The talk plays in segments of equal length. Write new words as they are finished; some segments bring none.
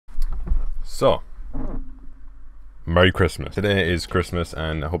So, Merry Christmas. Today is Christmas,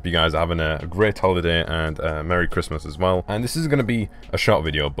 and I hope you guys are having a great holiday and Merry Christmas as well. And this is going to be a short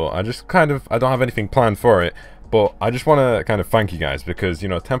video, but I don't have anything planned for it, but I just want to kind of thank you guys because, you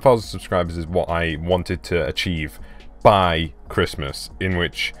know, 10,000 subscribers is what I wanted to achieve by Christmas, in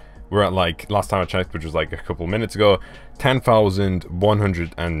which we're at, like, last time I checked, which was like a couple minutes ago,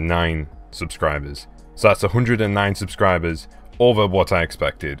 10,109 subscribers. So that's 109 subscribers over what I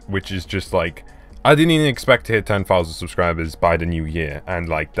expected, which is just like, I didn't even expect to hit 10,000 subscribers by the new year, and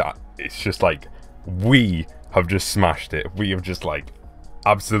like that, it's just like, we have just smashed it. We have just like,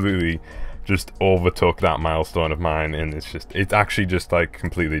 absolutely just overtook that milestone of mine, and it's actually just like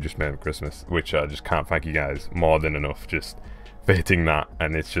completely just made Christmas, which I just can't thank you guys more than enough just for hitting that.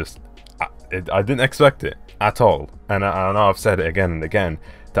 And it's just, I didn't expect it at all, and I know I've said it again and again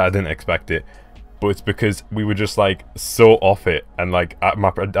that I didn't expect it, but it's because we were just like so off it, and like I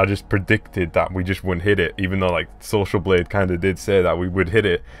just predicted that we just wouldn't hit it, even though like Social Blade kind of did say that we would hit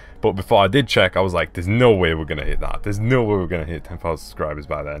it. But before I did check, I was like, there's no way we're gonna hit that. There's no way we're gonna hit 10,000 subscribers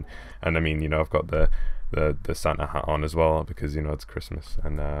by then. And I mean, you know, I've got the Santa hat on as well because, you know, it's Christmas,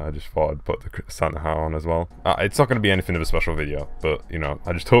 and I just thought I'd put the Santa hat on as well. It's not gonna be anything of a special video, but you know,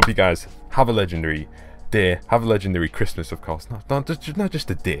 I just hope you guys have a legendary day, have a legendary Christmas, of course. Not just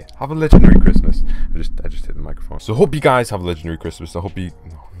a day. Have a legendary Christmas. I just hit the microphone. So hope you guys have a legendary Christmas. I hope you.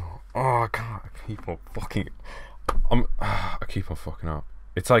 No. Oh, I can't. I keep on fucking. I keep on fucking up.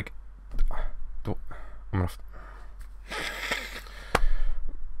 It's like, I'm gonna.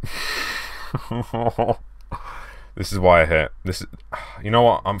 This is why I hate this. You know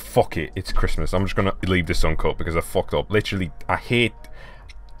what? Fuck it. It's Christmas. I'm just gonna leave this uncut because I fucked up. Literally, I hate.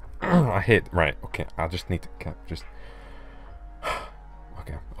 Right, okay, I just need to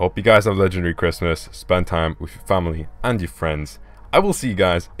okay, hope you guys have a legendary Christmas. Spend time with your family and your friends. I will see you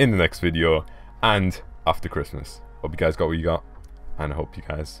guys in the next video and after Christmas. Hope you guys got what you got, and I hope you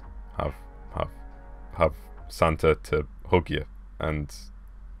guys have Santa to hug you. And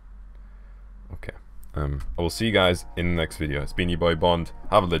okay, I will see you guys in the next video. It's been your boy Bond.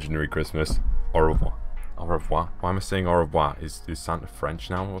 Have a legendary Christmas. Au revoir. Au revoir. Why am I saying au revoir? Is Santa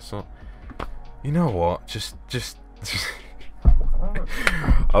French now or so? You know what? Just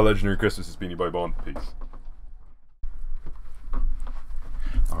a legendary Christmas. It's been your boy Bond. Peace.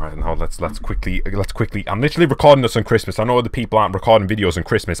 Alright, now let's quickly. I'm literally recording this on Christmas. I know other people aren't recording videos on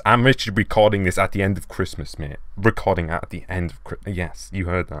Christmas. I'm literally recording this at the end of Christmas, mate. Recording at the end of Christmas. Yes, you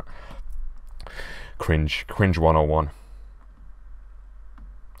heard that. Cringe 101.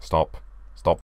 Stop.